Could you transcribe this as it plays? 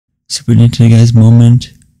Super Nintendo Guys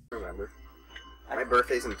moment. Remember, my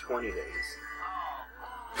birthday's in 20 days.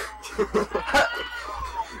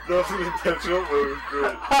 Nothing intentional, but it was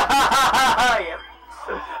great. Yep.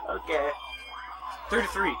 Okay.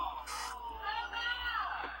 33.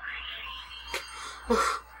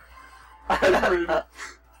 Let's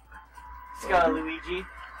go, Luigi.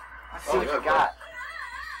 Let's see what you got.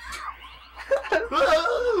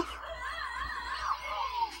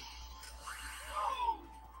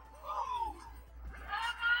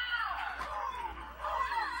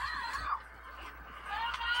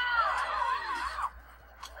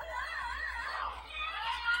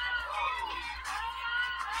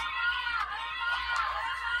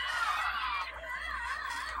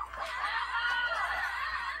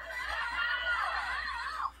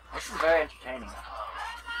 This is very entertaining.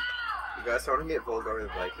 You guys want to get Volgar the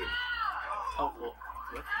Viking? Oh, well,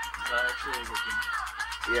 what? Is that actually working?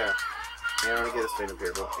 Yeah. And I want to get a stand-up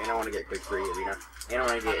table. And I want to get Quick 3 Arena. And I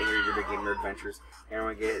want to get Angry Bird Gamer Adventures. And I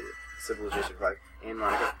want to get Civilization 5. And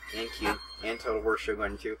Monica. And Cube. And Total War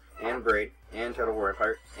Shogun 2. And Braid. And Total War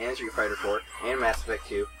Empire. And Street Fighter 4. And Mass Effect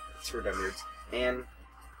 2. It's for dumb nerds. And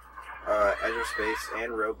Edge of Space.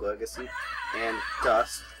 And Rogue Legacy. And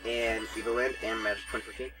Dust. And Evil Land. And Magic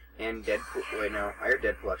 2015. And Deadpool. Wait, no. I heard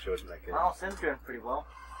Deadpool actually wasn't that good. Well, Sim's doing pretty well.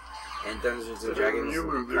 And Dungeons and Dragons,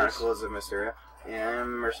 Chronicles of Mysteria, and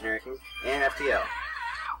Mercenary Kings, and FTL.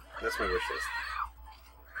 That's my wish list.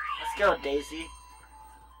 Let's go, Daisy.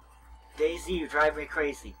 Daisy, you drive me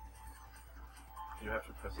crazy. You have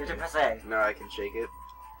to press You have to A. press A. No, I can shake it.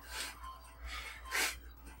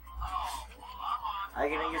 Are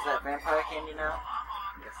you gonna use that vampire candy now?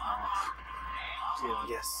 Guess not.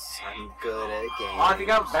 2. Yes, I'm good at games. Oh, if you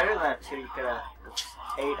got better than that 2, you could have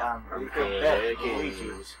ate I'm you could good bet at Luigi,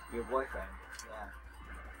 games. your boyfriend. Yeah.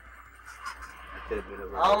 I could have been a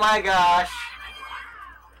Oh my gosh!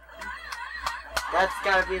 That's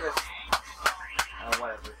gotta be the. Oh,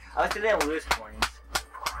 whatever. I was gonna lose points.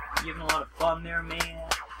 You having a lot of fun there, man?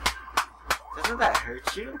 Doesn't that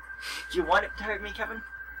hurt you? Do you want it to hurt me, Kevin?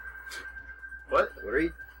 What? What are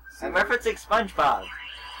you? I'm referencing SpongeBob.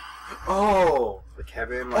 Oh! The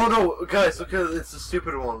Kevin. Oh no, guys, look at it's the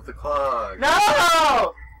stupid one with the clock.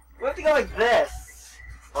 No! We have to go like this.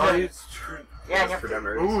 Oh, it's true. Yeah, and you For have dumb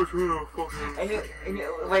to, nerds. Oh, true. Fucking. and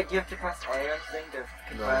you, wait, you have to press A or something to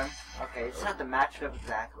confirm? Okay, you just have to match it up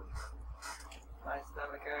exactly. My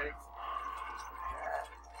stomach hurts.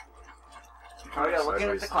 Oh yeah, looking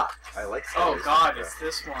at the clock. I like. Oh Sideways god, stuff. it's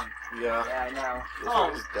this one. Yeah. Yeah, I know. This Oh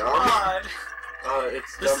one's dumb. god!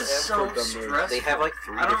 It's This dumb is and so for dumb nerds. stressful. They have like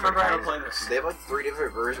 3 I don't different remember how to kinds. play this. They have like 3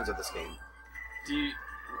 different versions of this game. Do you...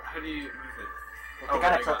 How do you move it? I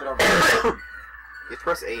gotta tilt it over. You have to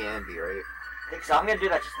press A and B, right? I think so. I'm gonna do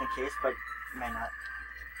that just in case, but may not.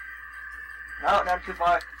 No, not too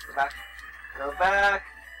far. Go back. Go back.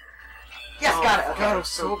 Yes, Oh, got it. Okay. God, I was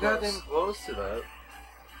so close. goddamn close to that.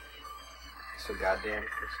 So goddamn.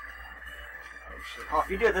 Oh, if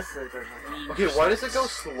you do this, there's Okay, why does it go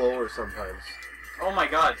slower sometimes? Oh my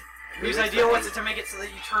god. Whose Maybe idea it's was it to make it so that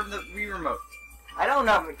you turn the Wii remote? I don't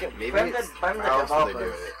know. Maybe Blame it's the how else do they do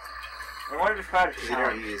developers. it? I wanted to try to Because you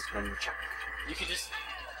don't use when check. You could just...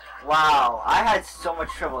 Wow, I had so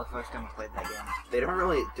much trouble the first time I played that game. They don't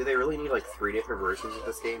really. Do they really need like 3 different versions of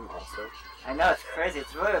this game also? I know, it's crazy.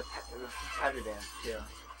 It's really repetitive, too.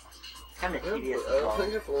 It's kind of tedious as I well.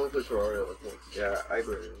 think I've only played Terraria like once. Yeah, I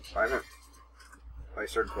haven't. I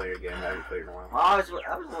started playing it again. I haven't played it in a while. Well, I was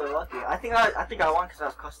really lucky. I think I won because I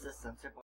was close to this.